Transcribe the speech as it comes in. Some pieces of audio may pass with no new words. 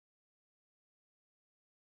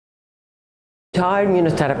The entire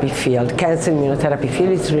immunotherapy field, cancer immunotherapy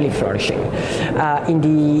field, is really flourishing. In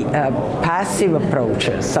the passive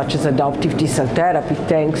approaches, such as adoptive T-cell therapy,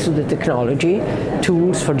 thanks to the technology,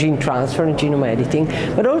 tools for gene transfer and genome editing,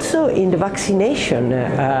 but also in the vaccination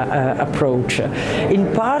approach,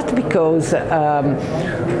 in part because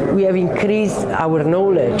we have increased our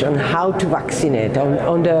knowledge on how to vaccinate,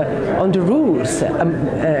 on the rules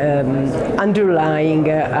underlying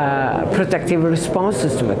protective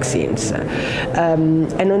responses to vaccines.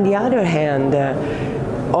 And on the other hand,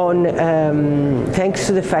 thanks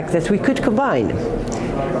to the fact that we could combine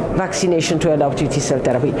vaccination to adoptive T-cell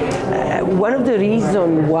therapy. One of the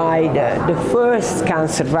reasons why the first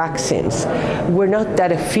cancer vaccines were not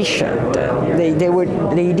that efficient, they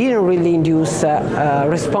didn't really induce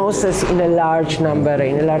responses in a large number,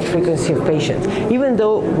 in a large frequency of patients, even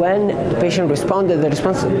though when the patient responded, the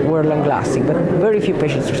responses were long-lasting, but very few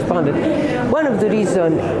patients responded. One of the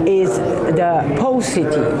reasons is the paucity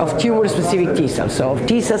of tumor-specific T-cells, so of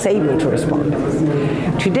T-cells able to respond.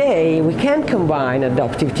 Today, we can combine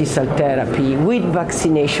adoptive T-cell therapy with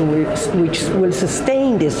vaccination, which will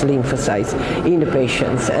sustain these lymphocytes in the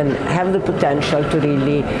patients and have the potential to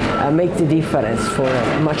really make the difference for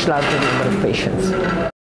a much larger number of patients.